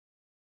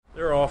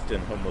There are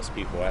often homeless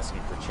people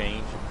asking for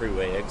change at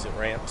freeway exit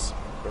ramps,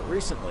 but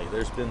recently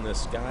there's been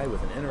this guy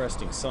with an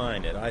interesting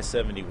sign at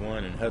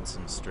I-71 and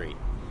Hudson Street.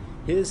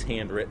 His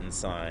handwritten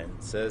sign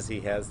says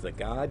he has the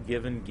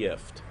God-given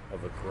gift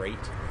of a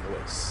great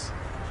voice.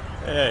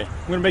 Hey,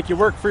 I'm gonna make you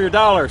work for your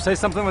dollar. Say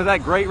something with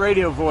that great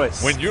radio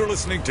voice. When you're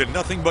listening to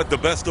nothing but the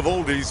best of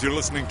oldies, you're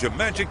listening to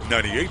Magic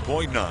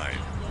 98.9.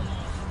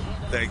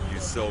 Thank you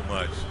so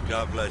much.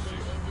 God bless you.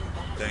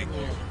 Thank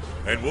you.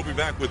 And we'll be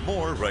back with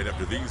more right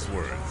after these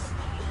words.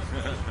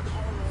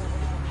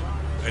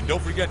 And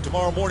don't forget,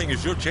 tomorrow morning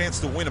is your chance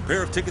to win a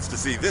pair of tickets to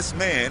see this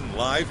man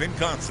live in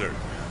concert.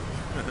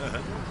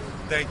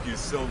 Thank you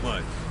so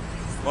much.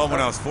 Well, when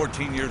I was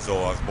 14 years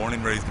old, I was born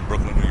and raised in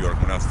Brooklyn, New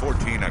York. When I was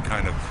 14, I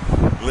kind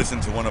of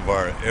listened to one of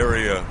our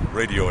area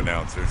radio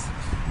announcers.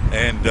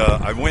 And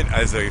I went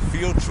as a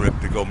field trip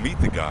to go meet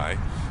the guy,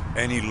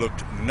 and he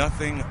looked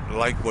nothing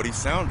like what he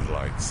sounded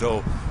like.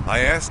 So I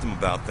asked him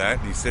about that,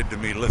 and he said to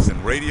me,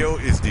 listen, radio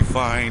is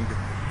defined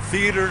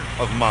theater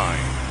of mind.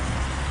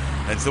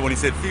 And so when he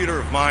said theater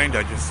of mind,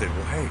 I just said,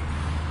 well, hey,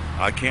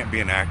 I can't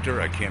be an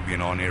actor, I can't be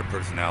an on-air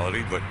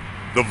personality, but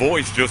the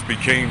voice just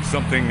became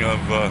something of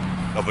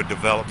a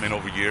development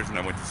over years, and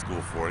I went to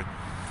school for it.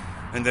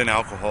 And then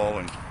alcohol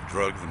and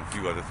drugs and a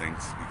few other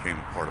things became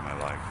a part of my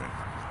life.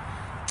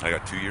 And I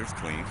got 2 years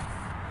clean,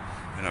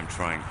 and I'm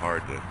trying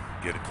hard to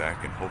get it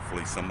back, and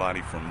hopefully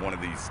somebody from one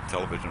of these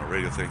television or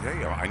radio say,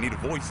 hey, I need a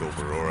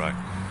voiceover, or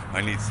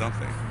I need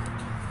something.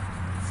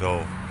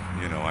 So,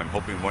 you know, I'm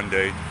hoping one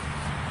day,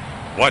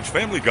 watch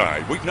Family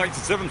Guy,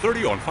 weeknights at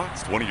 7:30 on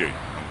Fox 28.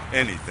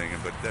 Anything,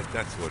 but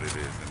that's what it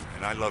is,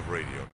 and I love radio.